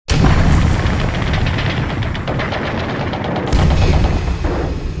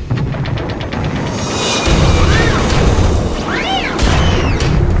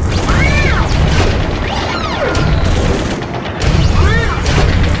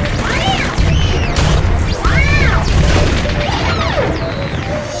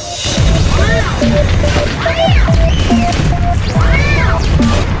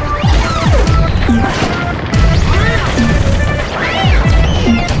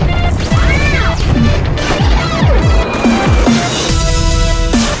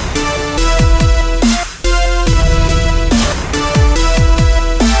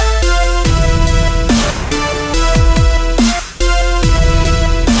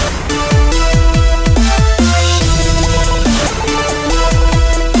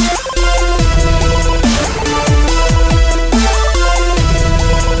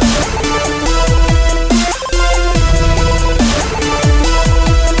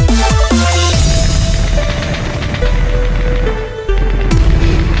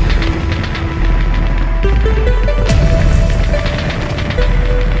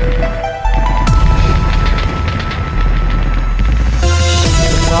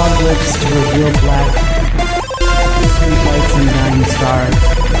reveal black streetlights and dying stars.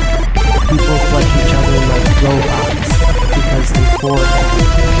 People flush each other like robots because they poured.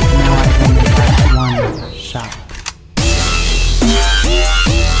 Now I've only got one shot.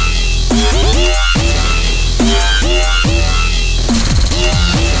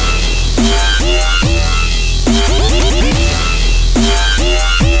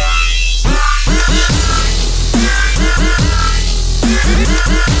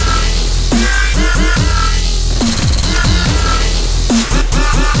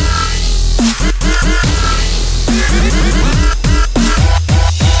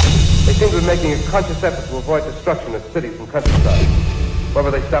 They seem to be making a conscious effort to avoid destruction of cities and countryside.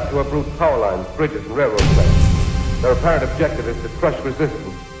 However, they stop to uproot power lines, bridges, and railroad tracks. Their apparent objective is to crush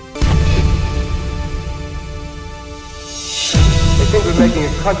resistance. They seem to be making a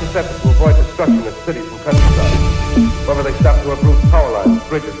conscious effort to avoid destruction of cities and countryside. However, they stop to uproot power lines,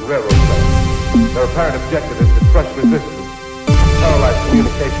 bridges, and railroad tracks. Their apparent objective is to crush resistance, paralyze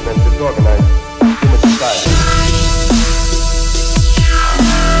communication, and disorganize human society.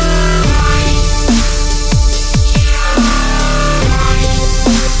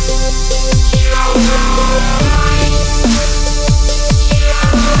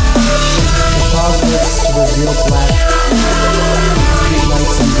 Reveal black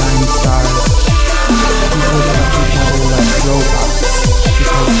streetlights and dying stars. People touch each other like robots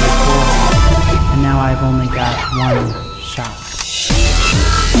because they're bored. And now I've only got one shot.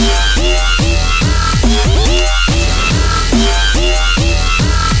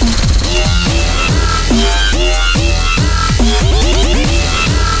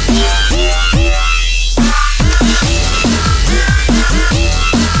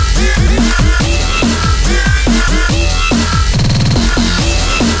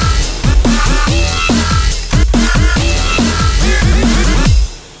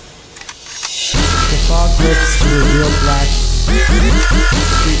 Lifts to reveal black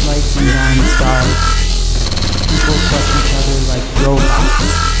streetlights and dying stars. People touch each other like robots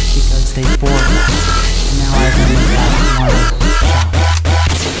because they bored. And now I've only got one shot.